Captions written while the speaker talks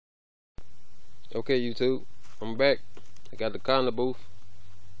Okay, YouTube, I'm back. I got the car in the booth.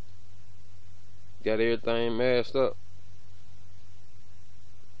 Got everything masked up.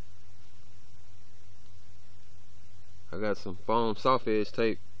 I got some foam soft edge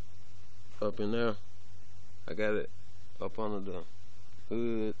tape up in there. I got it up under the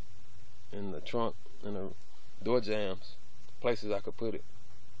hood, in the trunk, and the door jams, places I could put it.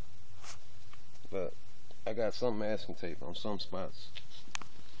 But I got some masking tape on some spots.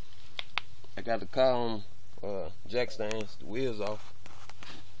 I got the car on jack stands, the wheels off.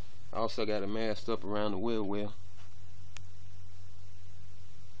 I also got it masked up around the wheel well.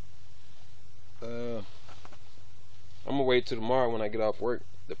 I'm gonna wait till tomorrow when I get off work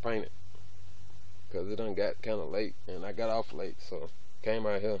to paint it, cause it done got kind of late, and I got off late, so came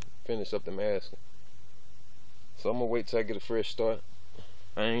out here, finished up the masking. So I'm gonna wait till I get a fresh start.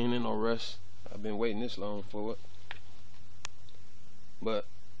 I ain't in no rush. I've been waiting this long for it, but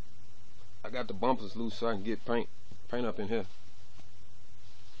I got the bumpers loose so I can get paint up in here.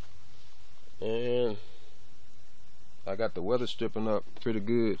 And I got the weather stripping up pretty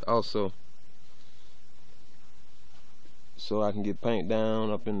good also, so I can get paint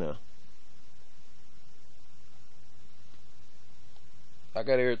down up in there. I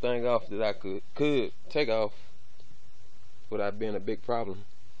got everything off that I could take off without being a big problem.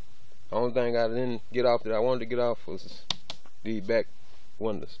 The only thing I didn't get off that I wanted to get off was the back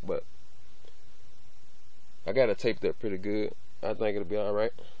windows, but I got it taped up pretty good. I think it'll be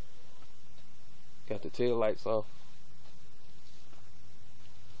alright. Got the tail lights off.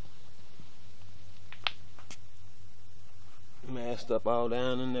 Masked up all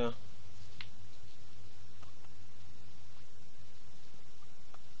down in there.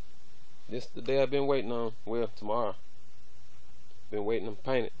 This is the day I've been waiting on. Well, tomorrow. Been waiting to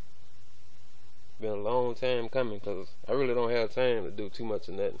paint it. Been a long time coming, because I really don't have time to do too much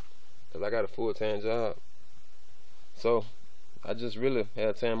of nothing, because I got a full-time job. So I just really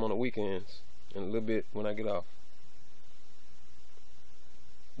have time on the weekends and a little bit when I get off.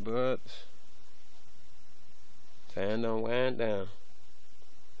 But time don't wind down.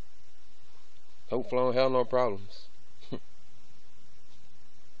 Hopefully I don't have no problems,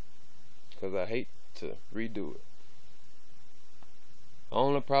 because I hate to redo it.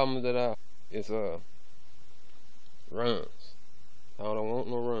 Only problem that I is runs. I don't want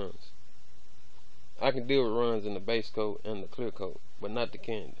no runs. I can deal with runs in the base coat and the clear coat, but not the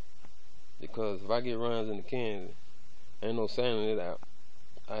candy, because if I get runs in the candy, ain't no sanding it out.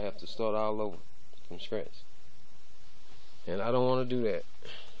 I have to start all over from scratch, and I don't want to do that.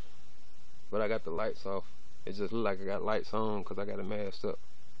 But I got the lights off. It just look like I got lights on because I got it masked up,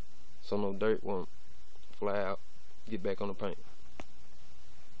 so no dirt won't fly out, get back on the paint.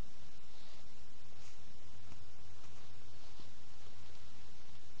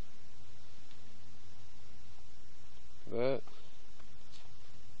 But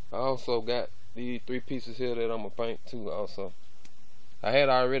I also got these 3 pieces here that I'm gonna paint too also. I had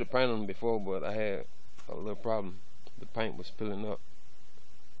already painted them before, but I had a little problem. The paint was spilling up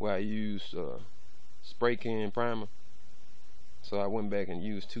where I used spray can primer, so I went back and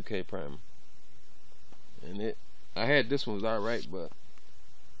used 2K primer. And I had this one was alright, but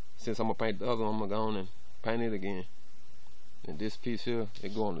since I'm gonna paint the other one, I'm gonna go on and paint it again. And this piece here,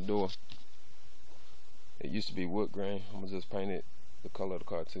 it go on the door. It used to be wood grain. I'm gonna just paint it the color of the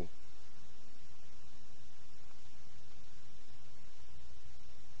car too.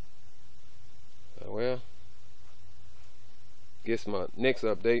 Well, guess my next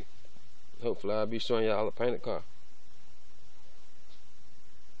update, hopefully I'll be showing y'all a painted car.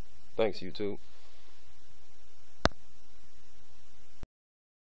 Thanks, YouTube.